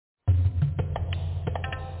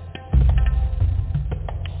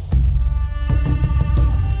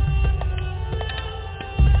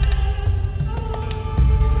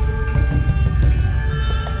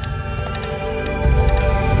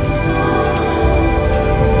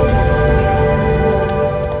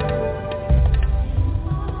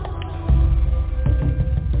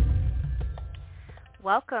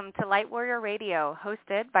Welcome to Light Warrior Radio,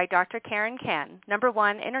 hosted by Dr. Karen Kan,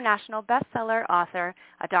 #1 international bestseller author,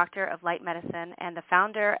 a doctor of light medicine, and the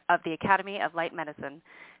founder of the Academy of Light Medicine.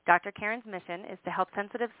 Dr. Karen's mission is to help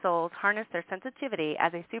sensitive souls harness their sensitivity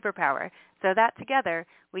as a superpower so that together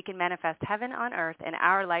we can manifest heaven on earth in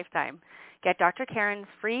our lifetime. Get Dr. Karen's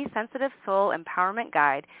free Sensitive Soul Empowerment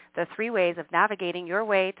Guide, The 3 Ways of Navigating Your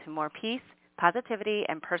Way to More Peace, Positivity,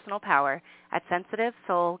 and Personal Power at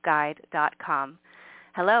sensitivesoulguide.com.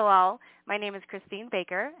 Hello all, my name is Christine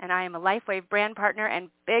Baker, and I am a LifeWave brand partner and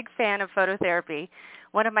big fan of phototherapy.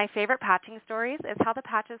 One of my favorite patching stories is how the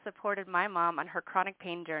patches supported my mom on her chronic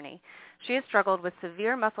pain journey. She has struggled with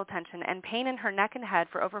severe muscle tension and pain in her neck and head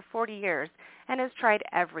for over 40 years and has tried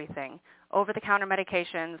everything: over-the-counter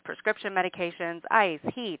medications, prescription medications, ice,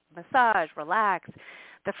 heat, massage, relax.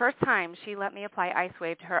 The first time she let me apply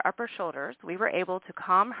IceWave to her upper shoulders, we were able to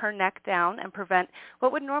calm her neck down and prevent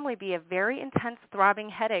what would normally be a very intense throbbing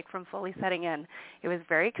headache from fully setting in. It was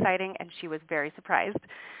very exciting, and she was very surprised.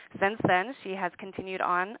 Since then, she has continued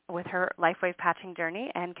on with her LifeWave patching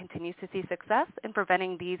journey and continues to see success in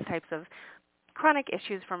preventing these types of chronic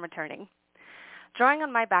issues from returning. Drawing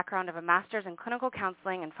on my background of a master's in clinical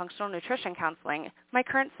counseling and functional nutrition counseling, my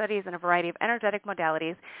current studies in a variety of energetic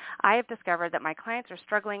modalities, I have discovered that my clients are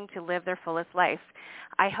struggling to live their fullest life.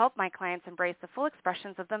 I help my clients embrace the full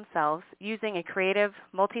expressions of themselves using a creative,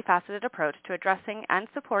 multifaceted approach to addressing and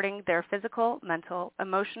supporting their physical, mental,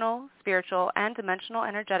 emotional, spiritual, and dimensional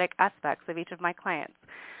energetic aspects of each of my clients.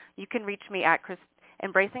 You can reach me at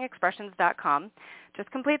embracingexpressions.com.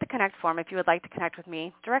 Just complete the connect form if you would like to connect with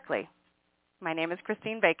me directly. My name is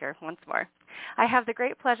Christine Baker, once more. I have the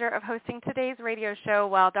great pleasure of hosting today's radio show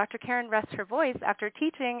while Dr. Karen rests her voice after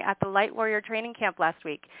teaching at the Light Warrior Training Camp last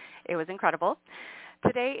week. It was incredible.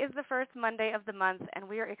 Today is the first Monday of the month, and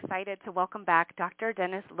we are excited to welcome back Dr.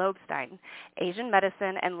 Dennis Lobstein, Asian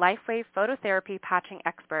medicine and LifeWave phototherapy patching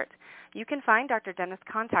expert. You can find Dr. Dennis'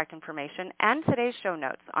 contact information and today's show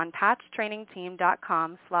notes on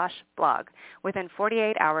patchtrainingteam.com/blog within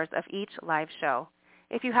 48 hours of each live show.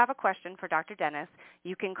 If you have a question for Dr. Dennis,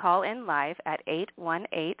 you can call in live at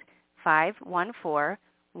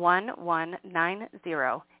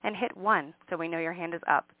 818-514-1190 and hit 1 so we know your hand is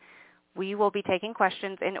up. We will be taking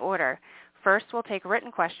questions in order. First, we'll take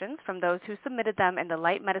written questions from those who submitted them in the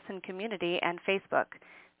Light Medicine community and Facebook.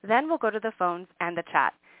 Then we'll go to the phones and the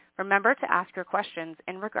chat. Remember to ask your questions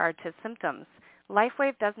in regard to symptoms.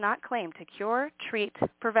 LifeWave does not claim to cure, treat,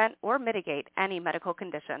 prevent, or mitigate any medical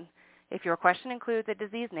condition. If your question includes a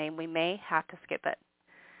disease name, we may have to skip it.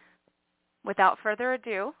 Without further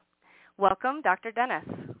ado, welcome Dr. Dennis.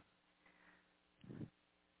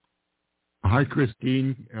 Hi,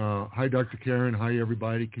 Christine. Hi, Dr. Karen. Hi,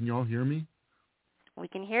 everybody. Can you all hear me? We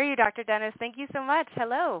can hear you, Dr. Dennis. Thank you so much.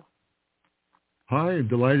 Hello. Hi, I'm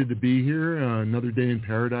delighted to be here. Another day in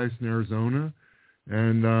paradise in Arizona,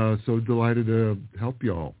 and so delighted to help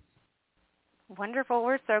y'all. Wonderful.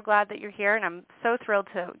 We're so glad that you're here, and I'm so thrilled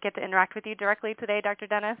to get to interact with you directly today, Dr.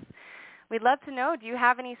 Dennis. We'd love to know, do you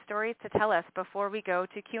have any stories to tell us before we go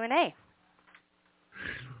to Q&A?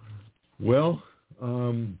 Well,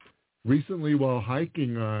 recently while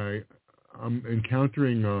hiking, I'm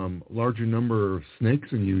encountering a larger number of snakes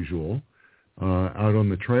than usual out on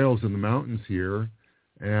the trails in the mountains here,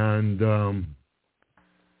 and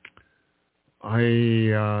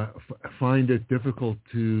I find it difficult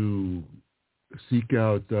to seek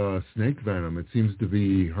out snake venom. It seems to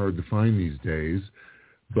be hard to find these days.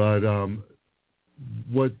 But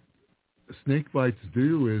what snake bites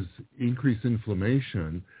do is increase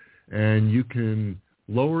inflammation, and you can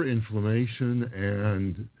lower inflammation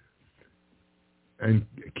and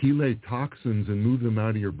chelate toxins and move them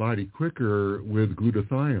out of your body quicker with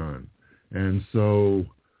glutathione. And so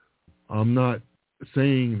I'm not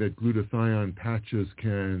saying that glutathione patches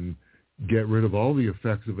can get rid of all the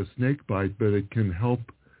effects of a snake bite, but it can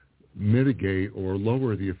help mitigate or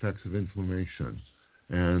lower the effects of inflammation.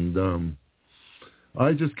 And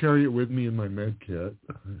I just carry it with me in my med kit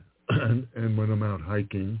and when I'm out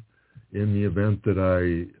hiking in the event that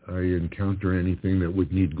I encounter anything that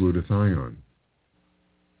would need glutathione.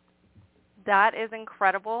 That is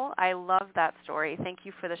incredible. I love that story. Thank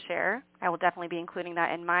you for the share. I will definitely be including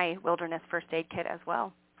that in my wilderness first aid kit as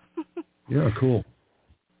well. Yeah, cool.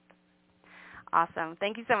 Awesome.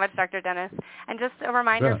 Thank you so much, Dr. Dennis. And just a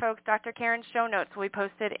reminder, folks, Dr. Karen's show notes will be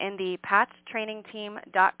posted in the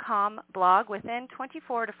patchtrainingteam.com blog within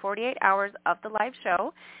 24 to 48 hours of the live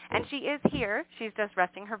show. And she is here. She's just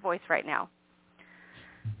resting her voice right now.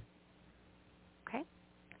 Okay.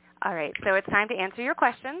 All right. So it's time to answer your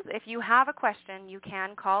questions. If you have a question, you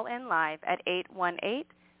can call in live at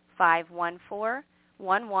 818-514-1190.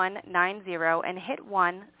 888-888-1190 and hit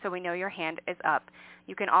 1 so we know your hand is up.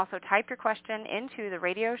 You can also type your question into the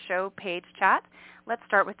radio show page chat. Let's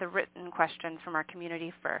start with the written questions from our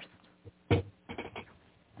community first.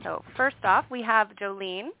 So first off, we have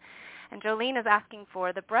Jolene, and Jolene is asking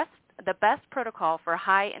for the best protocol for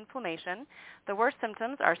high inflammation. The worst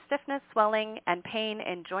symptoms are stiffness, swelling, and pain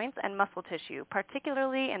in joints and muscle tissue,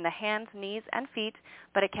 particularly in the hands, knees, and feet,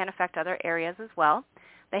 but it can affect other areas as well.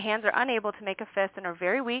 The hands are unable to make a fist and are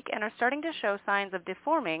very weak and are starting to show signs of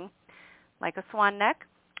deforming, like a swan neck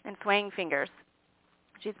and swaying fingers.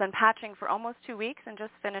 She's been patching for almost 2 weeks and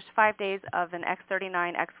just finished 5 days of an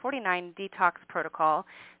X39, X49 detox protocol.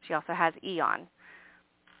 She also has Eon.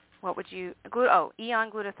 What would you,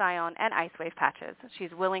 Eon, glutathione, and ice wave patches.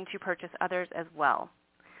 She's willing to purchase others as well.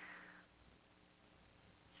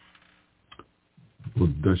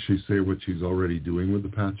 Well, does she say what she's already doing with the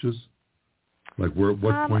patches? Like what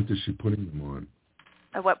point is she putting them on?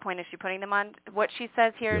 At what point is she putting them on? What she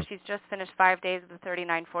says here is she's just finished 5 days of the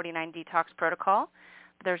 39-49 detox protocol.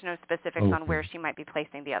 But there's no specifics on where she might be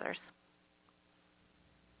placing the others.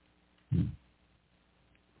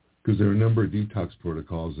 Because there are a number of detox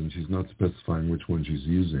protocols, and she's not specifying which one she's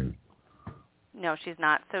using. No, she's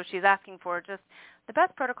not. So she's asking for just the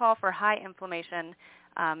best protocol for high inflammation.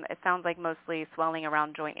 It sounds like mostly swelling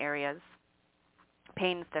around joint areas,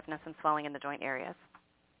 pain, stiffness, and swelling in the joint areas.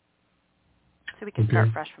 So we can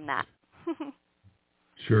start fresh from that.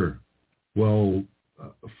 Sure. Well,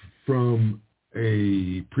 from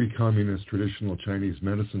a pre-communist traditional Chinese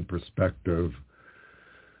medicine perspective,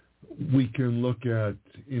 we can look at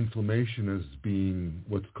inflammation as being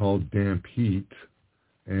what's called damp heat,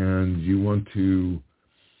 and you want to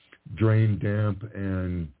drain damp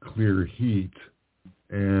and clear heat.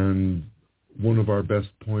 And one of our best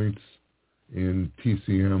points in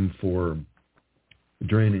TCM for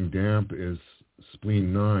draining damp is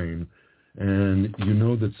spleen 9, and you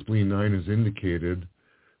know that spleen 9 is indicated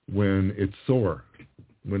when it's sore,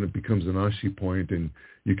 when it becomes an ashi point and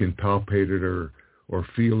you can palpate it or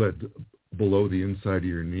feel it below the inside of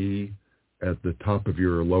your knee at the top of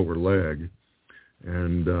your lower leg,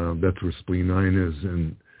 and that's where spleen 9 is.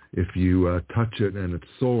 And if you touch it and it's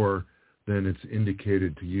sore, then it's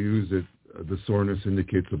indicated to use it. The soreness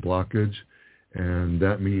indicates a blockage, and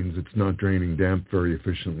that means it's not draining damp very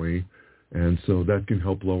efficiently, and so that can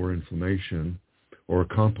help lower inflammation, or a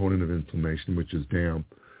component of inflammation, which is damp.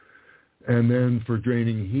 And then for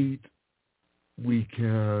draining heat, we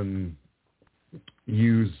can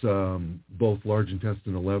use both large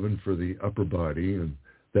intestine 11 for the upper body, and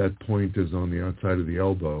that point is on the outside of the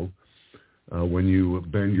elbow. When you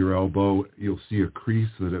bend your elbow, you'll see a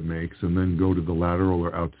crease that it makes, and then go to the lateral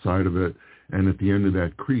or outside of it, and at the end of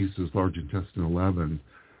that crease is large intestine 11.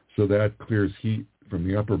 So that clears heat from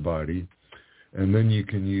the upper body. And then you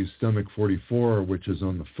can use stomach 44, which is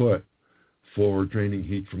on the foot, for draining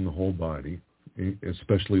heat from the whole body,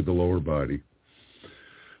 especially the lower body.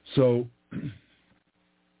 So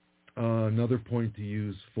another point to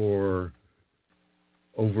use for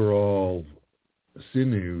overall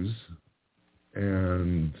sinews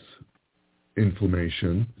and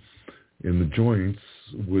inflammation in the joints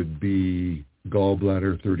would be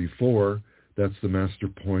gallbladder 34. That's the master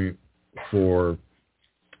point for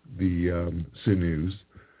the sinews,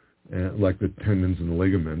 like the tendons and the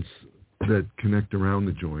ligaments that connect around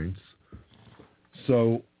the joints.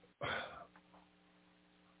 So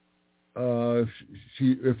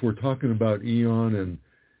if we're talking about Eon and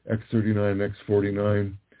X39,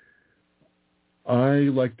 X49, I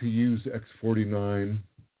like to use X49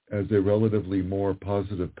 as a relatively more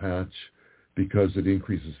positive patch because it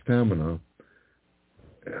increases stamina.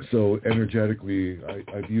 So energetically,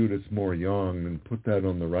 I view it as more yang, and put that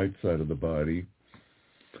on the right side of the body.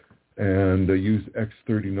 And I use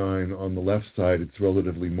X39 on the left side. It's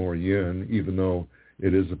relatively more yin, even though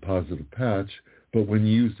it is a positive patch. But when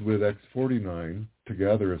used with X49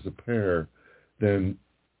 together as a pair, then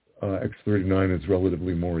X39 is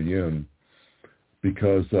relatively more yin,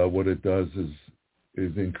 because what it does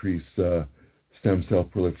is increase stem cell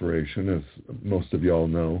proliferation, as most of y'all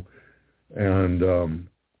know, and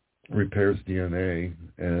repairs DNA,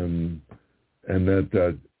 and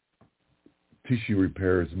that tissue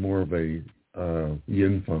repair is more of a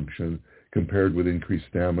yin function compared with increased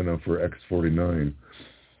stamina for X49.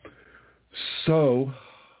 So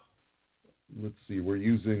let's see, we're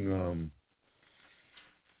using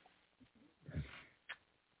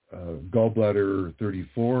gallbladder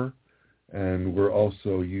 34, and we're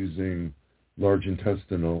also using large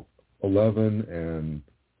intestinal 11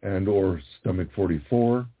 and or stomach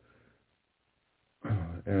 44.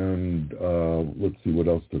 And let's see, what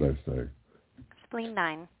else did I say? Spleen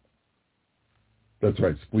 9. That's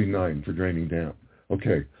right, spleen 9 for draining damp.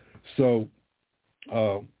 Okay, so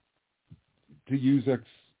to use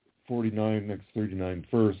X49, X39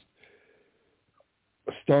 first,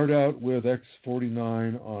 start out with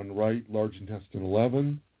X49 on right large intestine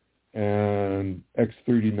 11 and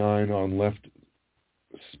X39 on left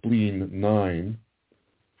spleen 9,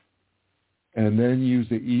 and then use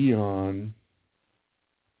the Eon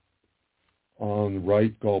on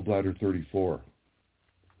right gallbladder 34.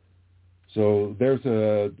 So there's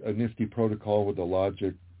a nifty protocol with the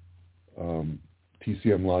logic,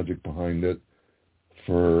 TCM logic behind it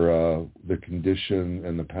for the condition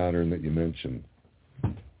and the pattern that you mentioned.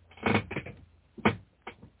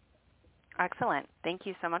 Excellent. Thank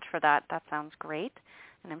you so much for that. That sounds great.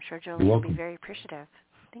 And I'm sure Jolie will be very appreciative.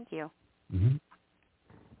 Thank you. Mm-hmm.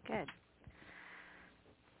 Good.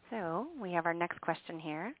 So we have our next question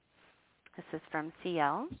here. This is from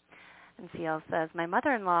CL. And CL says, my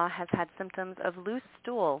mother-in-law has had symptoms of loose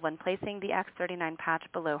stool when placing the X39 patch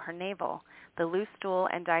below her navel. The loose stool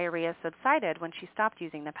and diarrhea subsided when she stopped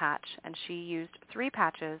using the patch, and she used 3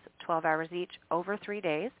 patches, 12 hours each, over 3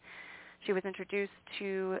 days. She was introduced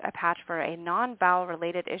to a patch for a non-bowel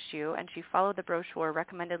related issue, and she followed the brochure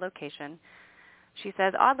recommended location. She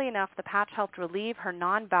says, oddly enough, the patch helped relieve her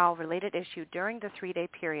non-bowel related issue during the 3-day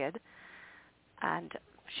period, and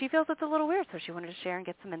she feels it's a little weird, so she wanted to share and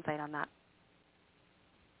get some insight on that.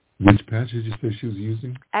 Which patch did you say she was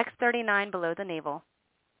using? X39 below the navel.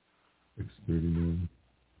 X39.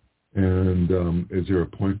 And is there a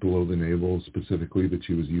point below the navel specifically that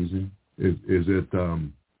she was using? Is it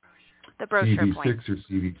the brochure CV6 point. or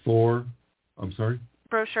CV4? I'm sorry?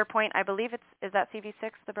 Brochure point. I believe is that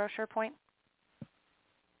CV6, the brochure point?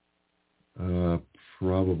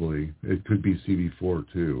 Probably. It could be CV4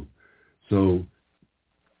 too. So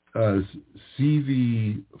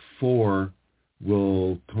CV4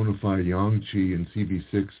 will tonify Yang Qi, and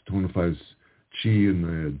CV6 tonifies Qi in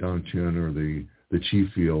the Danqian or the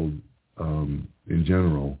Qi field in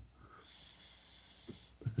general.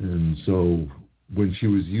 And so when she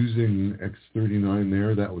was using X39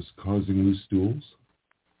 there, that was causing loose stools?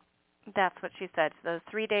 That's what she said. Those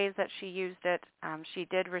 3 days that she used it, she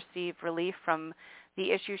did receive relief from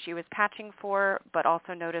the issue she was patching for, but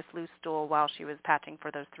also noticed loose stool while she was patching for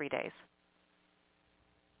those 3 days.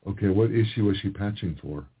 Okay, what issue was she patching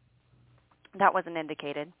for? That wasn't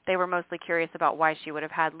indicated. They were mostly curious about why she would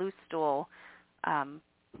have had loose stool,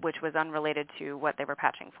 which was unrelated to what they were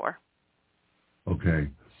patching for. Okay.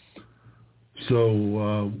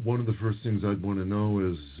 So one of the first things I'd want to know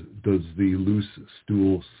is, does the loose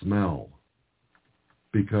stool smell?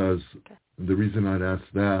 Because the reason I'd ask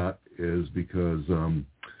that is because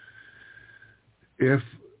if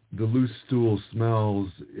the loose stool smells,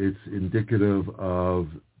 it's indicative of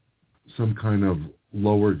some kind of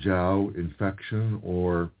lower jiao infection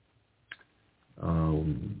or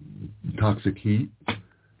toxic heat.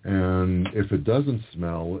 And if it doesn't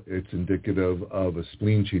smell, it's indicative of a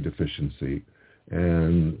spleen qi deficiency.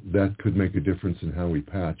 And that could make a difference in how we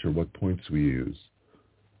patch or what points we use.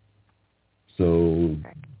 So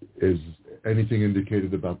is anything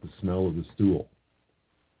indicated about the smell of the stool?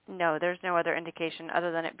 No, there's no other indication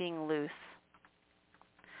other than it being loose.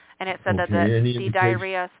 And it said that the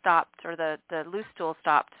diarrhea stopped, or the loose stool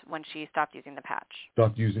stopped when she stopped using the patch.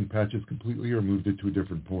 Stopped using patches completely or moved it to a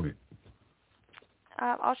different point?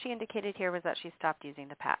 All she indicated here was that she stopped using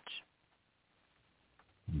the patch.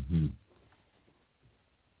 Mm-hmm.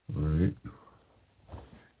 All right.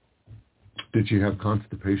 Did she have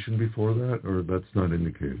constipation before that, or that's not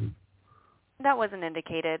indicated? That wasn't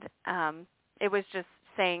indicated. It was just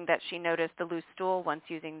saying that she noticed the loose stool once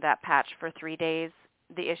using that patch for 3 days.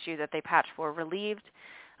 The issue that they patched for relieved.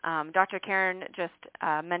 Dr. Karen just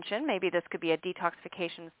mentioned maybe this could be a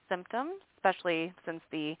detoxification symptom, especially since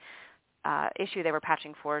the issue they were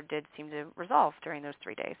patching for did seem to resolve during those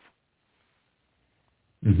 3 days.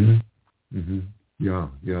 Mm-hmm. Mm-hmm. Yeah.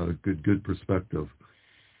 Good perspective.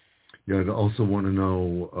 Yeah, I'd also want to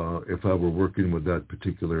know if I were working with that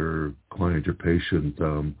particular client or patient,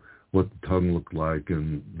 what the tongue looked like,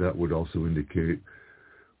 and that would also indicate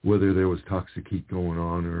whether there was toxic heat going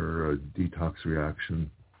on or a detox reaction.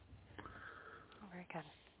 Oh, very good.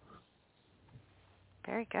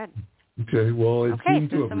 Very good. Okay, well, it seemed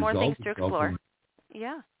to have some more things resolved to itself. explore.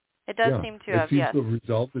 Yeah, it does seem to have, It seems to have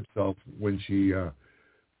resolved itself when she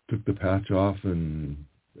took the patch off, and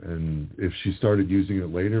if she started using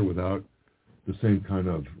it later without the same kind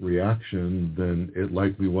of reaction, then it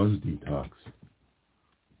likely was detox.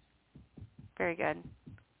 Very good.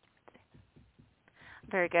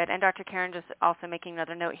 Very good. And Dr. Karen just also making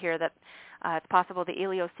another note here that it's possible the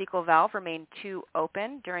ileocecal valve remained too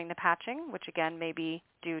open during the patching, which again may be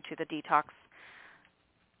due to the detox,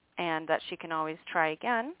 and that she can always try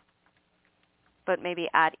again, but maybe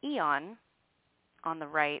add Eon on the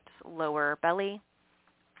right lower belly,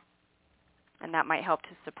 and that might help to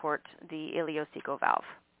support the ileocecal valve.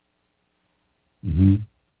 Mm-hmm.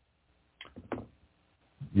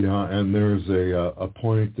 Yeah, and there's a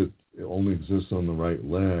point that only exists on the right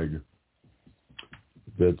leg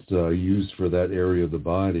that's used for that area of the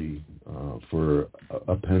body, for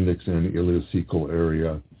appendix and ileocecal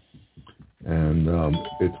area, and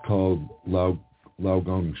it's called Lao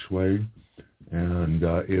Gong Shui, and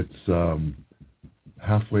it's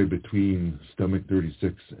halfway between stomach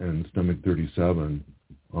 36 and stomach 37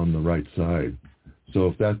 on the right side. So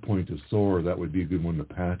if that point is sore, that would be a good one to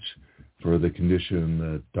patch for the condition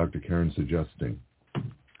that Dr. Karen's suggesting.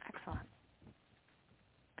 Excellent.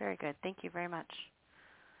 Very good. Thank you very much.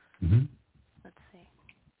 Mm-hmm. Let's see.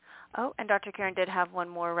 Oh, and Dr. Karen did have one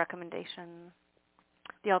more recommendation.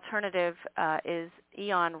 The alternative is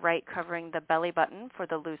Eon right covering the belly button for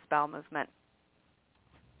the loose bowel movement.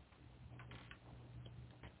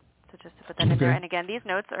 So just to put that in there. And again, these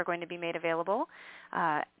notes are going to be made available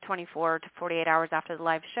 24 to 48 hours after the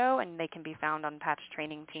live show, and they can be found on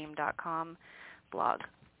patchtrainingteam.com blog.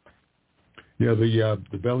 Yeah,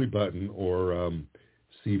 the belly button, or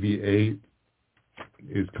CV8,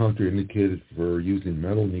 is contraindicated for using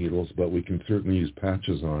metal needles, but we can certainly use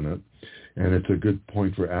patches on it. And it's a good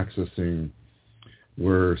point for accessing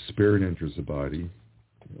where spirit enters the body,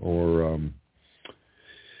 or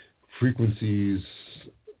frequencies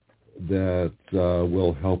that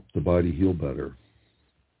will help the body heal better.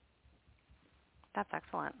 That's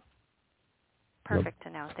excellent. Perfect to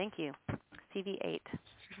know. Thank you. CV8.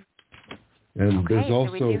 And there's so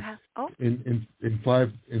also we do have, in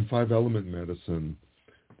five element medicine,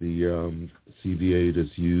 the CV8 is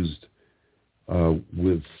used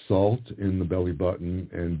with salt in the belly button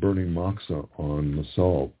and burning moxa on the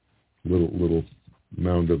salt, little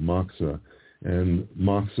mound of moxa, and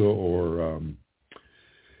moxa or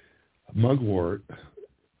mugwort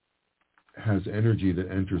has energy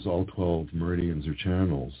that enters all 12 meridians or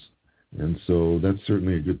channels, and so that's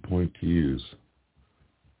certainly a good point to use.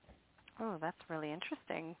 Oh, that's really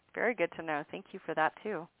interesting. Very good to know. Thank you for that,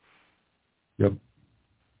 too. Yep.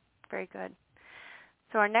 Very good.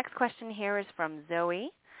 So our next question here is from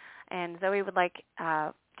Zoe, and Zoe would like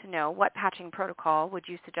to know, what patching protocol would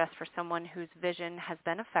you suggest for someone whose vision has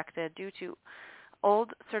been affected due to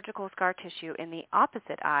old surgical scar tissue in the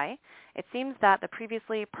opposite eye? It seems that the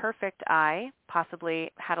previously perfect eye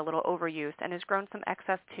possibly had a little overuse and has grown some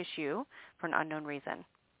excess tissue for an unknown reason.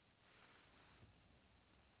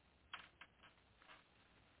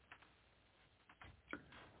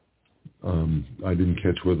 I didn't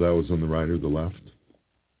catch whether that was on the right or the left.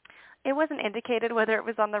 It wasn't indicated whether it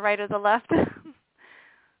was on the right or the left. Okay.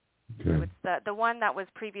 So it's the one that was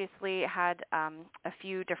previously had a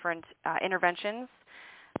few different interventions.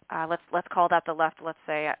 Let's call that the left. Let's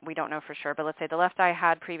say, we don't know for sure, but let's say the left eye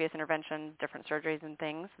had previous interventions, different surgeries and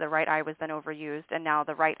things. The right eye was then overused, and now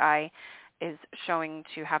the right eye is showing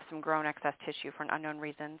to have some grown excess tissue for an unknown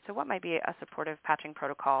reason. So what might be a supportive patching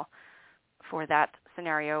protocol for that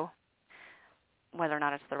scenario? Whether or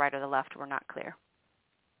not it's the right or the left, we're not clear.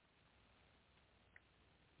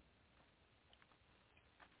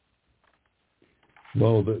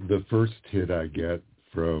 Well, the first hit I get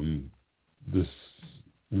from this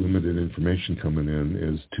limited information coming in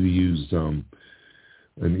is to use an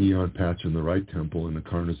Eon patch in the right temple and a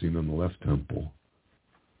carnosine on the left temple.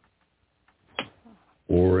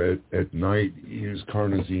 Or at night, use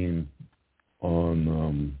carnosine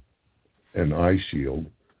on an eye shield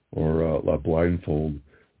or a blindfold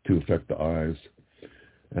to affect the eyes.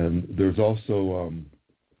 And there's also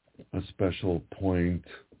a special point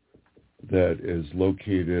that is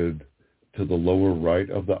located to the lower right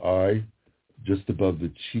of the eye, just above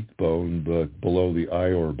the cheekbone, but below the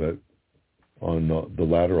eye orbit, on the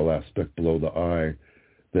lateral aspect below the eye.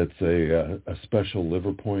 That's a special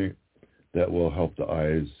liver point that will help the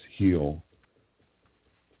eyes heal.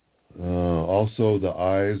 Also, the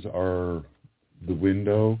eyes are the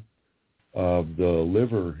window of the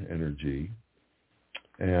liver energy,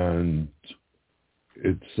 and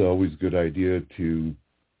it's always a good idea to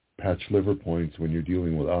patch liver points when you're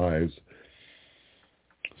dealing with eyes.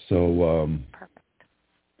 So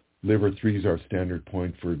liver 3 is our standard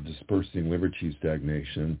point for dispersing liver qi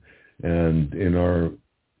stagnation, and in our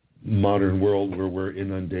modern world where we're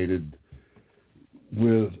inundated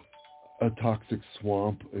with a toxic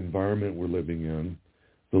swamp environment we're living in,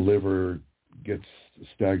 the liver gets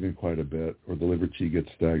stagnant quite a bit, or the liver qi gets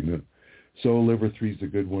stagnant. So liver 3 is a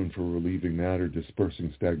good one for relieving that or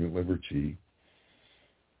dispersing stagnant liver qi.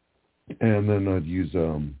 And then I'd use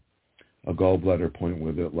a gallbladder point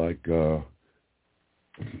with it, like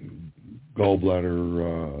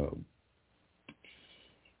gallbladder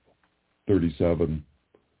 37,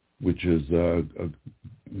 which is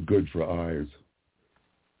good for eyes.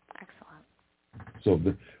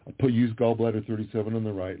 Excellent. So use gallbladder 37 on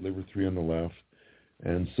the right, liver 3 on the left.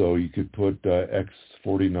 And so you could put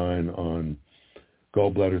X49 on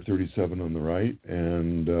gallbladder 37 on the right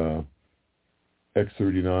and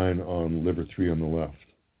X39 on liver 3 on the left.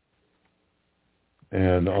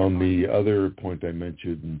 And on the other point I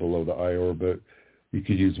mentioned below the eye orbit, you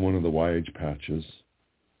could use one of the YH patches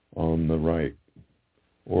on the right,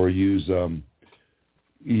 or use Eon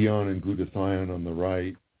and glutathione on the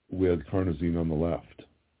right with carnosine on the left.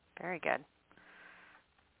 Very good.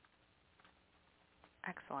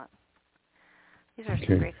 Excellent. These are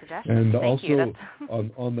some great suggestions. And Thank also, you.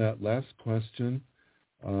 on that last question,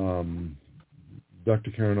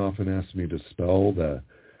 Dr. Karen often asks me to spell the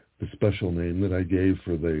special name that I gave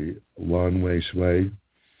for the Lan Wei Shui.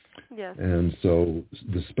 Yes. And so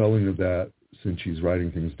the spelling of that, since she's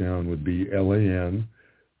writing things down, would be LANWEIXUE.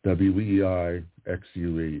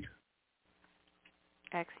 XUE.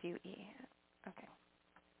 Okay.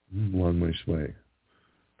 Lan Wei Shui.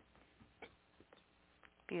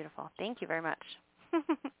 Beautiful. Thank you very much.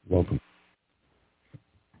 Welcome.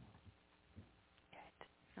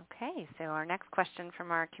 Good. Okay, so our next question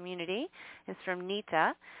from our community is from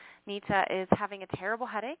Nita. Nita is having a terrible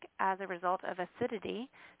headache as a result of acidity.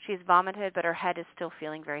 She's vomited, but her head is still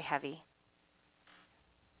feeling very heavy.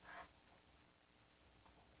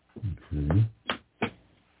 Okay.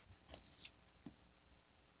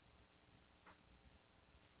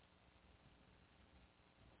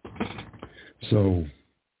 So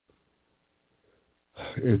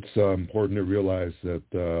it's important to realize that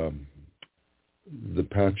the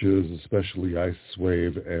patches, especially Ice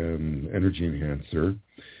Wave and Energy Enhancer,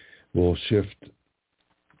 will shift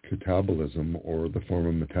catabolism, or the form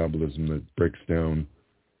of metabolism that breaks down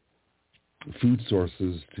food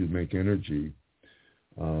sources to make energy.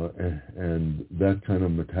 And that kind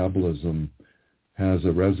of metabolism has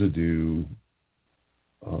a residue,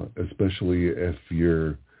 especially if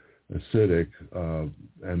you're acidic,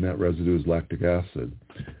 and that residue is lactic acid.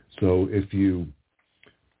 So if you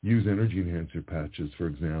use energy enhancer patches, for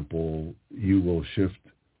example, you will shift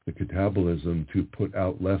the catabolism to put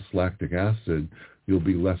out less lactic acid. You'll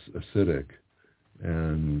be less acidic,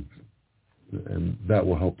 and that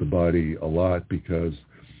will help the body a lot, because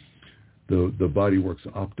the body works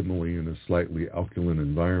optimally in a slightly alkaline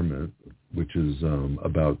environment, which is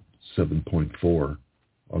about 7.4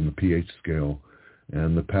 on the pH scale,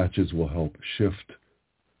 and the patches will help shift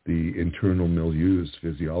the internal milieu's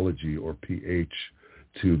physiology, or pH,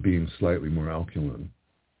 to being slightly more alkaline.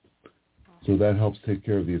 So that helps take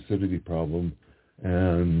care of the acidity problem.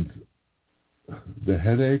 And the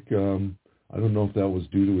headache, I don't know if that was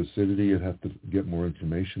due to acidity. I'd have to get more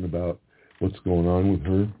information about what's going on with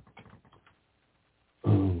her.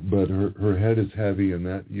 But her head is heavy, and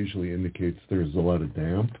that usually indicates there's a lot of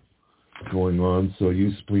damp going on. So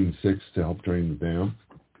use spleen 6 to help drain the damp.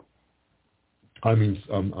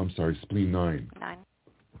 I'm sorry, spleen 9. 9.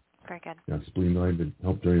 Very good. Yeah, spleen 9 to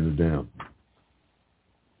help drain the damp.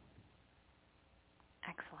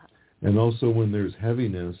 Excellent. And also when there's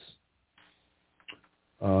heaviness,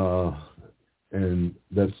 and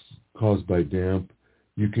that's caused by damp,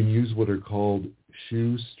 you can use what are called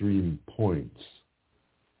shoe stream points.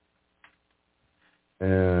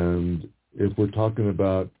 And if we're talking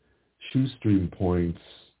about shoe stream points,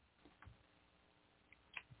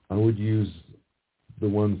 I would use the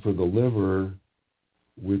one for the liver,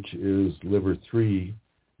 which is liver 3,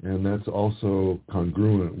 and that's also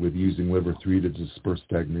congruent with using liver 3 to disperse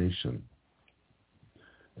stagnation.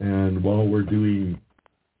 And while we're doing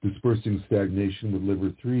dispersing stagnation with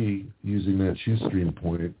liver 3, using that shoe stream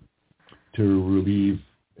point to relieve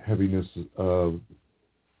heaviness of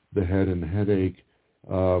the head and headache,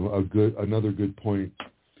 another good point,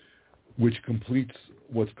 which completes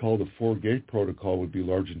what's called a 4-gate protocol, would be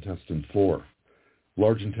large intestine 4.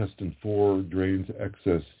 Large intestine 4 drains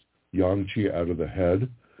excess yang qi out of the head.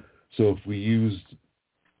 So if we used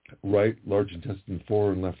right large intestine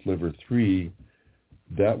 4 and left liver 3,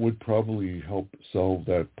 that would probably help solve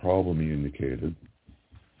that problem you indicated.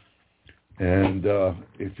 And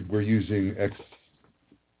if we're using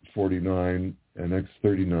X49 and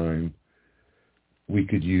X39, we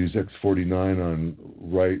could use X49 on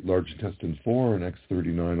right large intestine 4 and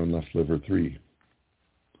X39 on left liver 3.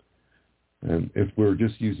 And if we're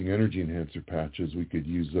just using energy enhancer patches, we could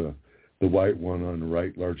use the white one on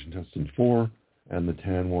right large intestine 4 and the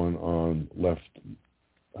tan one on left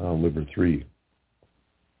liver 3.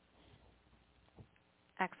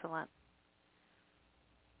 Excellent.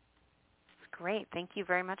 Great. Thank you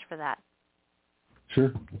very much for that.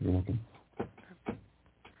 Sure. You're welcome.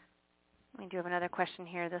 We do have another question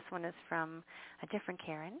here. This one is from a different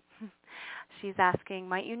Karen. She's asking,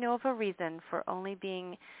 might you know of a reason for only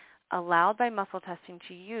being allowed by muscle testing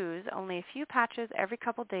to use only a few patches every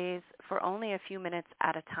couple days for only a few minutes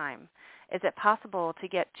at a time? Is it possible to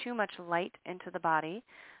get too much light into the body?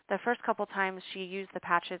 The first couple times she used the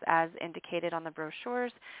patches as indicated on the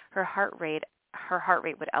brochures, her heart rate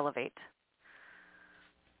would elevate.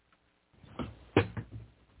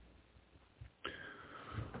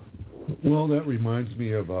 Well, that reminds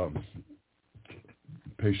me of a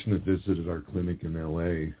patient that visited our clinic in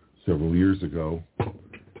LA several years ago,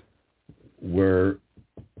 where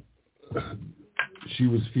she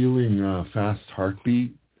was feeling a fast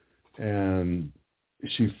heartbeat, and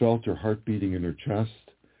she felt her heart beating in her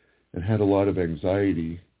chest and had a lot of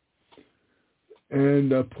anxiety.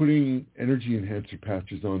 And putting energy enhancer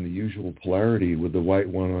patches on the usual polarity with the white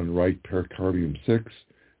one on right pericardium 6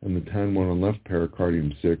 and the tan one on left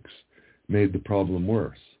pericardium 6 made the problem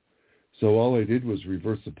worse. So all I did was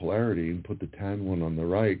reverse the polarity and put the tan one on the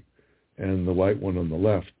right and the white one on the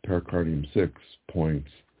left, pericardium 6 points.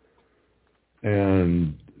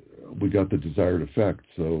 And we got the desired effect.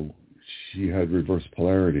 So she had reverse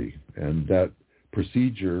polarity. And that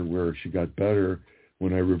procedure where she got better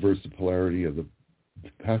when I reversed the polarity of the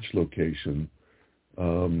patch location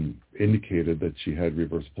indicated that she had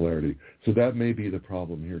reverse polarity. So that may be the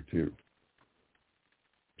problem here too.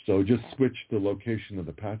 So just switch the location of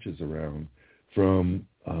the patches around from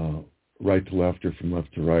right to left or from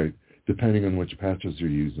left to right, depending on which patches you're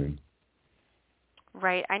using.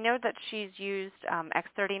 Right. I know that she's used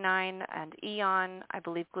X39 and Eon, I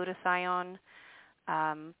believe glutathione.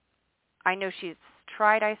 I know she's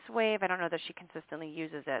tried IceWave. I don't know that she consistently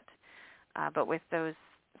uses it. But with those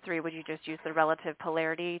three, would you just use the relative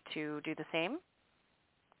polarity to do the same?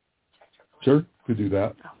 Sure, could do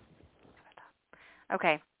that. Oh.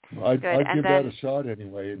 Okay. I'd Good. give that a shot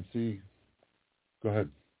anyway and see. Go ahead.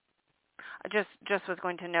 Just was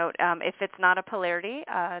going to note, if it's not a polarity,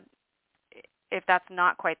 if that's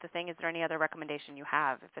not quite the thing, is there any other recommendation you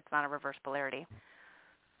have if it's not a reverse polarity?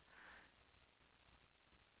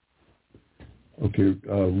 Okay,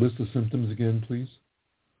 list the symptoms again, please.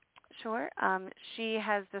 Sure. She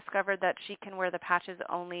has discovered that she can wear the patches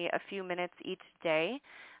only a few minutes each day,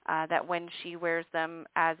 that when she wears them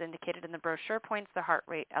as indicated in the brochure points, the heart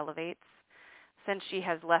rate elevates. Since she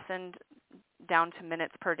has lessened down to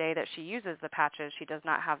minutes per day that she uses the patches, she does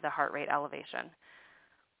not have the heart rate elevation.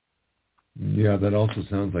 Yeah, that also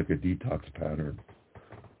sounds like a detox pattern.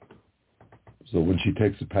 So when she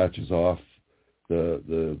takes the patches off,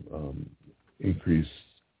 the increased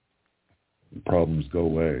problems go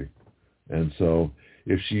away. And so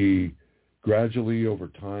if she gradually over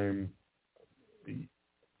time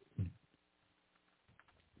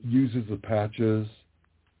uses the patches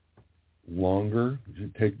longer, she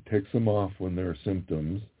takes them off when there are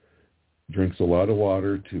symptoms, drinks a lot of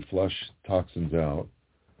water to flush toxins out,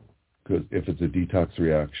 because if it's a detox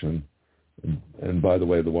reaction, and by the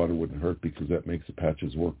way, the water wouldn't hurt because that makes the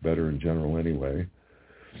patches work better in general anyway,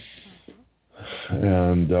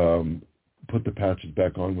 and put the patches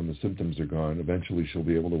back on when the symptoms are gone. Eventually she'll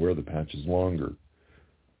be able to wear the patches longer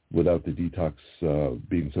without the detox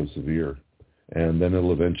being so severe. And then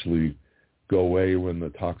it'll eventually go away when the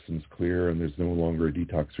toxin's clear and there's no longer a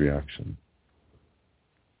detox reaction.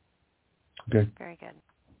 Okay. Very good.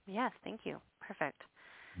 Yes, thank you. Perfect.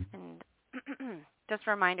 And just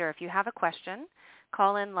a reminder, if you have a question,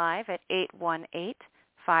 call in live at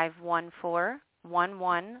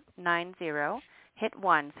 818-514-1190. Hit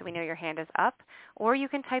 1 so we know your hand is up, or you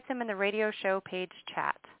can type them in the radio show page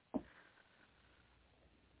chat.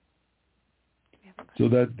 So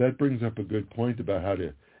that brings up a good point about how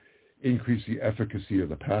to increase the efficacy of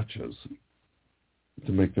the patches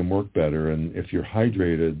to make them work better. And if you're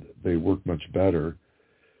hydrated, they work much better.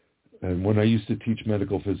 And when I used to teach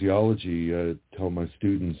medical physiology, I tell my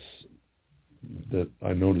students that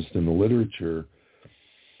I noticed in the literature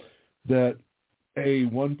that a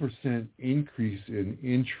 1% increase in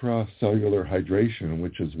intracellular hydration,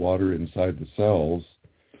 which is water inside the cells,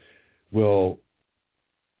 will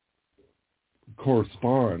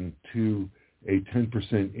correspond to a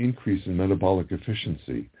 10% increase in metabolic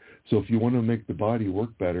efficiency. So if you want to make the body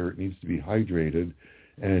work better, it needs to be hydrated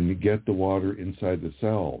and get the water inside the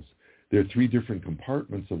cells. there are 3 different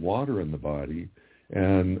compartments of water in the body,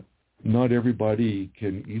 and not everybody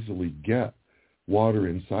can easily get water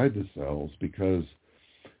inside the cells, because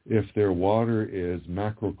if their water is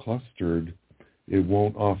macroclustered, it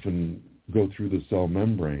won't often go through the cell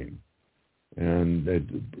membrane, and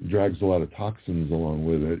it drags a lot of toxins along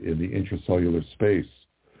with it in the intracellular space.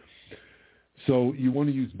 So you want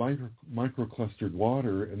to use microclustered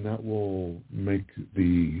water, and that will make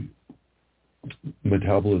the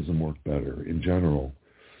metabolism work better in general.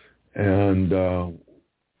 And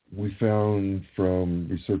we found from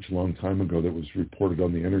research a long time ago that was reported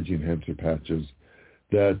on the energy enhancer patches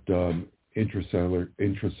that intracellular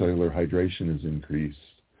hydration is increased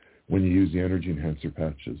when you use the energy enhancer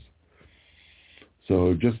patches.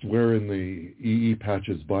 So just wearing the EE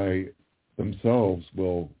patches by themselves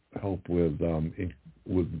will help with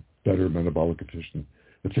better metabolic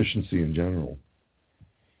efficiency in general.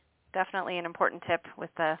 Definitely an important tip with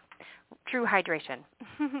the true hydration.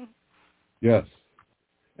 Yes.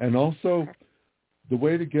 And also, the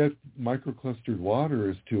way to get microclustered water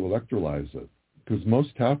is to electrolyze it, because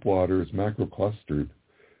most tap water is macroclustered.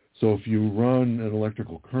 So if you run an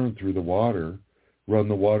electrical current through the water, run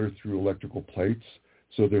the water through electrical plates,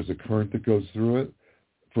 so there's a current that goes through it.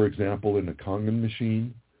 For example, in a Kangen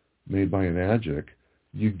machine made by an Agic,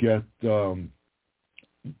 you get,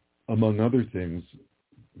 among other things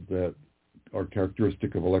that are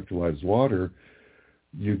characteristic of electrolyzed water,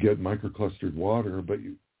 you get microclustered water, but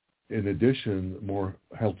in addition, more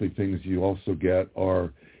healthy things you also get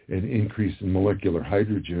are an increase in molecular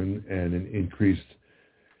hydrogen and an increase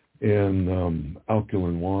in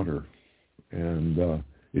alkaline water. And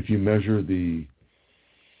if you measure the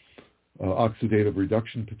oxidative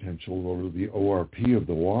reduction potential, or the ORP of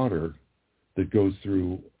the water that goes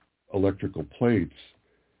through electrical plates,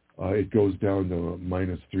 it goes down to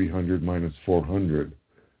minus 300, minus 400.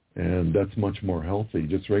 And that's much more healthy.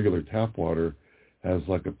 Just regular tap water has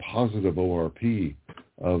like a positive ORP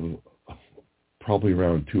of probably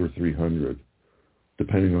around 200 or 300,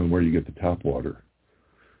 depending on where you get the tap water.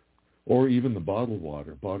 Or even the bottled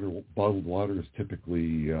water. Bottled water is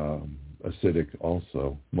typically acidic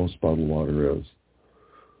also. Most bottled water is.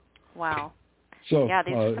 Wow. So, yeah,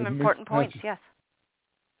 these are some important points, yes.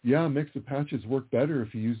 Yeah, mixed patches work better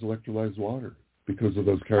if you use electrolyzed water because of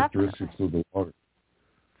those characteristics of the water.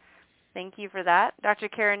 Thank you for that. Dr.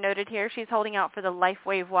 Karen noted here she's holding out for the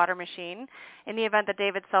LifeWave water machine in the event that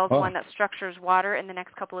David sells one that structures water in the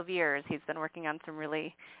next couple of years. He's been working on some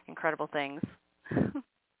really incredible things.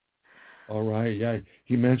 All right, yeah.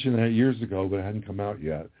 He mentioned that years ago, but it hadn't come out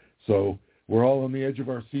yet. So we're all on the edge of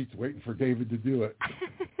our seats waiting for David to do it.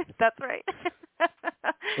 That's right.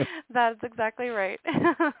 That's exactly right.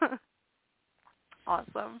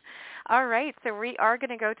 Awesome. All right, so we are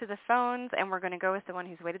going to go to the phones, and we're going to go with the one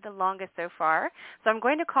who's waited the longest so far. So I'm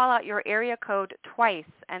going to call out your area code twice,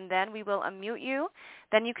 and then we will unmute you.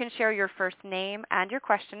 Then you can share your first name and your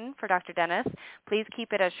question for Dr. Dennis. Please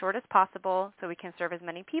keep it as short as possible so we can serve as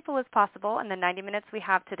many people as possible in the 90 minutes we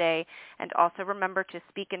have today. And also remember to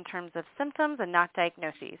speak in terms of symptoms and not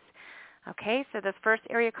diagnoses. Okay, so this first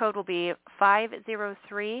area code will be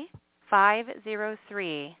 503.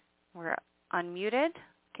 503. We're unmuted.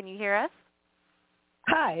 Can you hear us?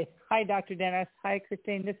 Hi. Hi, Dr. Dennis. Hi,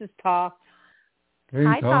 Christine. This is Ta. Hey,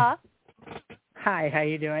 Hi, Ta. Hi, how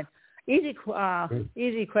you doing? Easy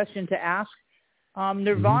question to ask.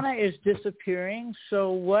 Nirvana is disappearing,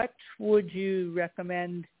 so what would you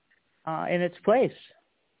recommend in its place?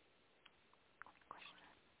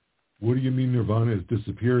 What do you mean Nirvana is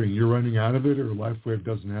disappearing? You're running out of it, or LifeWave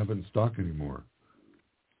doesn't have it in stock anymore?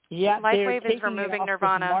 Yeah, LifeWave is removing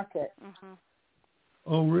Nirvana. Mm-hmm.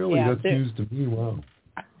 Oh, really? Yeah, that's news to me. Wow.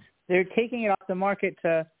 They're taking it off the market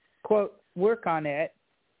to, quote, work on it.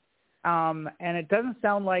 And it doesn't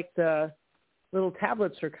sound like the little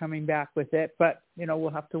tablets are coming back with it, but, you know, we'll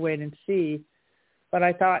have to wait and see. But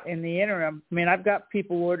I thought in the interim, I mean, I've got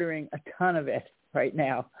people ordering a ton of it right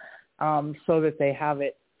now so that they have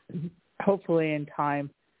it hopefully in time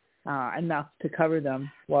enough to cover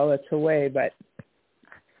them while it's away. But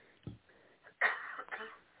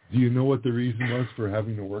do you know what the reason was for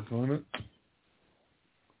having to work on it?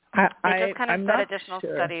 They just kind of said additional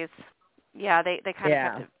studies. Yeah, they kind of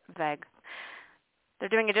kept it vague. They're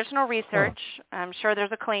doing additional research. I'm sure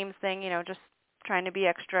there's a claims thing, you know, just trying to be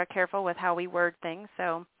extra careful with how we word things.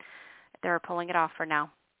 So they're pulling it off for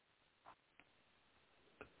now.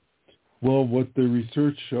 Well, what the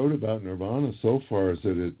research showed about Nirvana so far is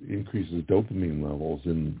that it increases dopamine levels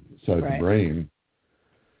inside the brain.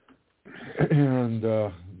 And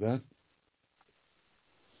that,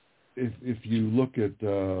 if you look at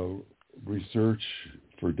research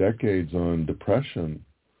for decades on depression.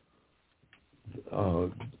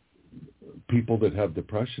 People that have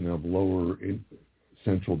depression have lower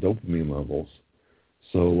central dopamine levels.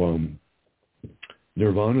 So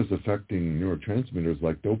Nirvana is affecting neurotransmitters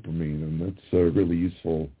like dopamine, and that's a really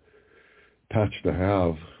useful patch to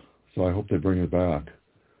have. So I hope they bring it back.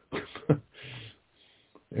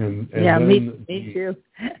 and yeah, then me too.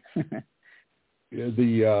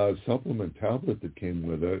 The supplement tablet that came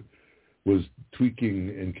with it was tweaking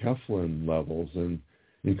enkephalin levels, and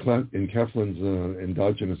enkephalin's an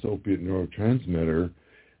endogenous opiate neurotransmitter,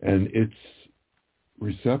 and its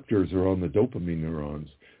receptors are on the dopamine neurons.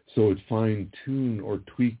 So it fine-tuned or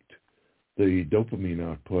tweaked the dopamine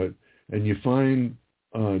output, and you find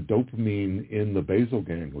dopamine in the basal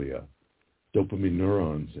ganglia, dopamine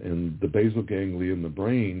neurons, and the basal ganglia in the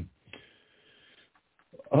brain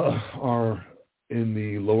are in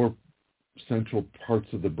the lower central parts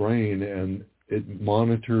of the brain, and it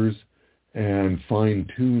monitors and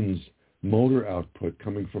fine-tunes motor output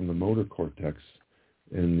coming from the motor cortex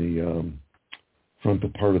in the frontal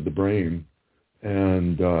part of the brain,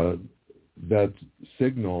 and that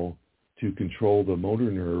signal to control the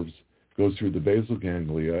motor nerves goes through the basal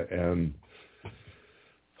ganglia, and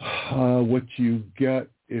what you get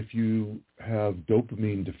if you have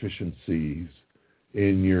dopamine deficiencies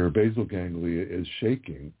in your basal ganglia is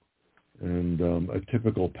shaking, and a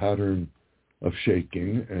typical pattern of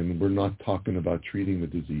shaking, and we're not talking about treating the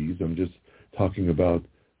disease, I'm just talking about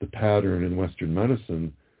the pattern in Western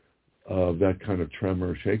medicine of that kind of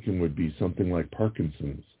tremor shaking would be something like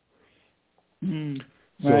Parkinson's.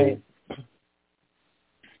 Right.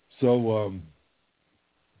 So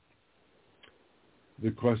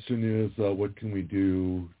the question is, what can we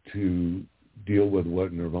do to deal with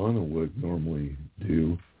what Nirvana would normally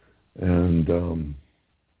do? And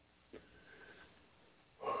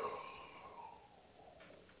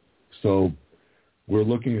so we're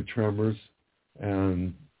looking at tremors,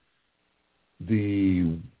 and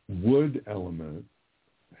the wood element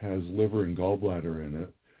has liver and gallbladder in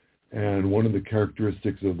it, and one of the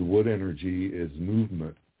characteristics of the wood energy is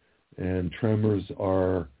movement, and tremors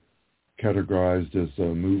are categorized as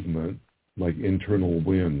a movement, like internal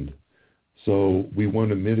wind. So we want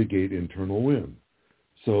to mitigate internal wind.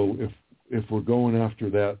 So if we're going after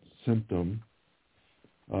that symptom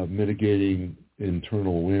of mitigating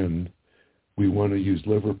internal wind, we want to use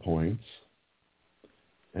liver points.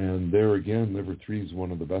 And there again, liver 3 is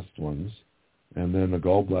one of the best ones. And then a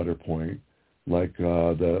gallbladder point, like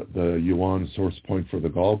the Yuan source point for the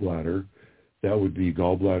gallbladder, that would be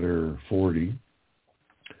gallbladder 40.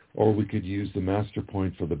 Or we could use the master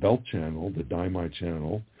point for the belt channel, the Daimai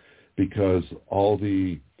channel, because all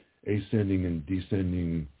the ascending and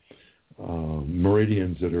descending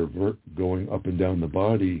meridians that are going up and down the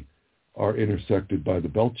body are intersected by the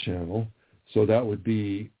belt channel. So that would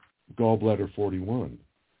be gallbladder 41,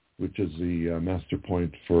 which is the master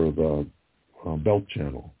point for the belt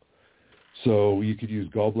channel. So you could use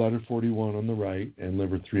gallbladder 41 on the right and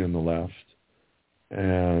liver 3 on the left,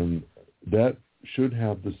 and that should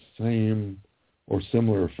have the same or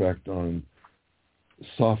similar effect on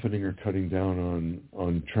softening or cutting down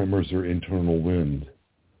on tremors or internal wind.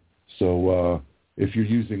 So if you're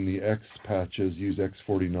using the X patches, use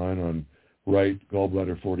X49 on right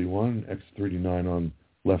gallbladder 41, X39 on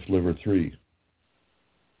left liver 3.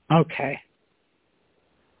 Okay.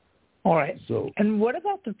 All right. So, and what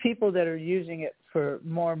about the people that are using it for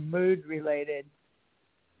more mood-related?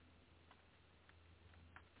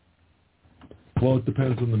 Well, it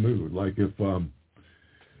depends on the mood. Like if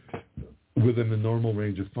within the normal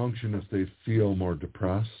range of function, if they feel more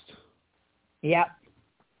depressed. Yep.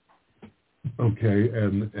 Okay,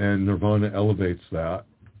 and Nirvana elevates that.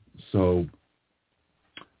 So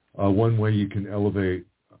one way you can elevate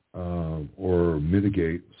or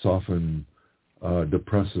mitigate, soften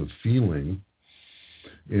depressive feeling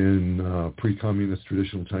in pre-communist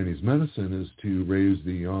traditional Chinese medicine is to raise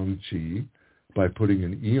the yang qi by putting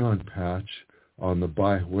an eon patch on the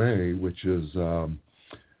bai hui, which is a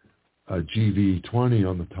GV20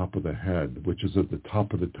 on the top of the head, which is at the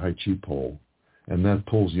top of the Tai Chi pole, and that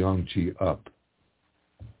pulls yang qi up.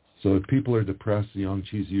 So if people are depressed, the yang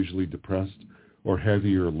qi is usually depressed or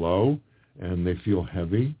heavy or low, and they feel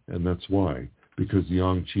heavy, and that's why, because the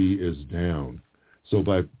yang qi is down. So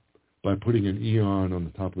by putting an eon on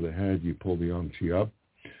the top of the head, you pull the yang qi up.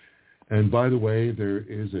 And by the way, there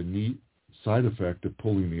is a neat side effect of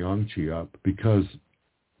pulling the yang qi up, because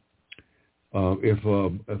if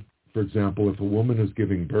for example, if a woman is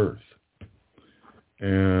giving birth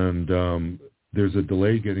and there's a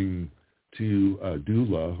delay getting to a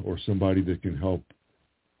doula or somebody that can help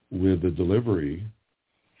with the delivery,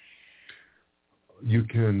 you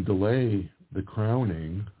can delay the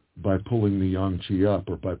crowning by pulling the yang qi up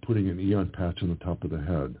or by putting an eon patch on the top of the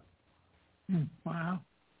head. Wow.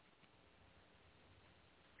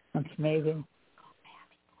 That's amazing.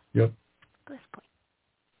 Yep. Bliss point.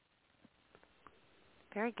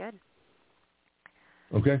 Very good.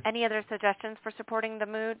 Okay. Any other suggestions for supporting the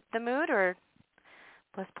mood? Or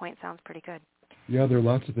bliss point sounds pretty good. Yeah, there are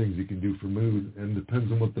lots of things you can do for mood, and it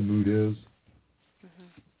depends on what the mood is.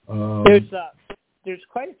 There's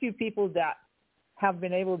quite a few people that have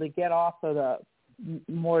been able to get off of the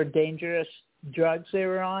more dangerous drugs they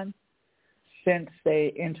were on since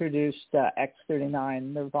they introduced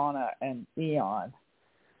X39, Nirvana, and Eon.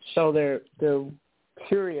 So they're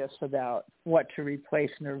curious about what to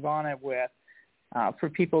replace Nirvana with for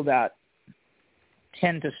people that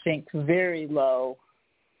tend to sink very low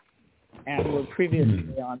and were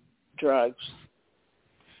previously on drugs.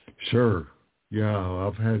 Sure. Yeah,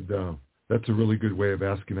 I've had, that's a really good way of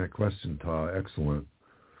asking that question, Ta. Excellent.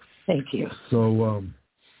 Thank you. So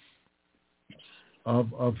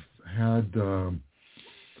I've had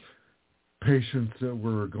patients that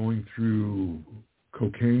were going through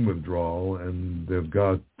cocaine withdrawal, and they've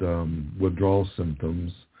got withdrawal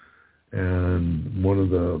symptoms, and one of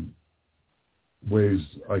the ways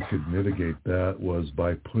I could mitigate that was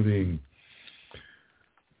by putting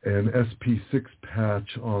an SP6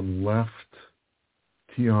 patch on left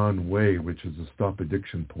Tian Wei, which is a stop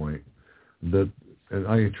addiction point. And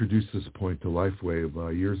I introduced this point to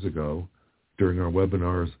LifeWave years ago during our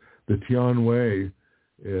webinars. The Tian Wei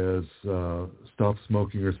is stop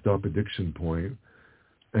smoking or stop addiction point,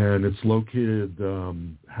 and it's located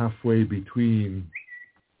halfway between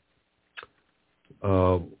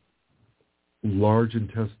large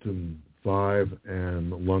intestine 5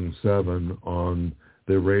 and lung 7 on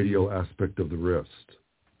the radial aspect of the wrist.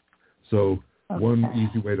 So one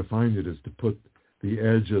easy way to find it is to put the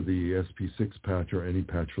edge of the SP6 patch, or any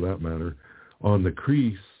patch for that matter, on the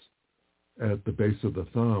crease at the base of the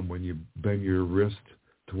thumb. When you bend your wrist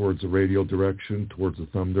towards the radial direction, towards the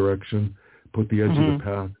thumb direction, put the edge of the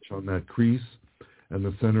patch on that crease, and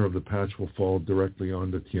the center of the patch will fall directly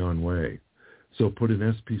onto Tian Wei. So put an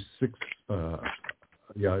SP6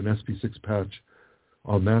 patch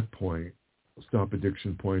on that point, stop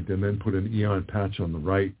addiction point, and then put an Eon patch on the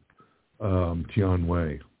right Tian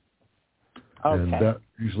Wei. Okay. And that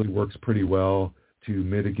usually works pretty well to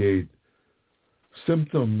mitigate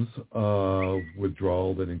symptoms of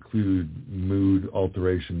withdrawal that include mood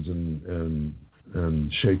alterations and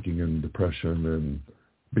shaking and depression and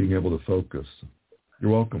being able to focus.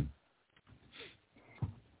 You're welcome.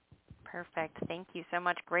 Perfect. Thank you so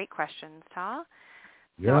much. Great questions, Ta.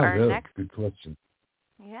 Yeah, good question.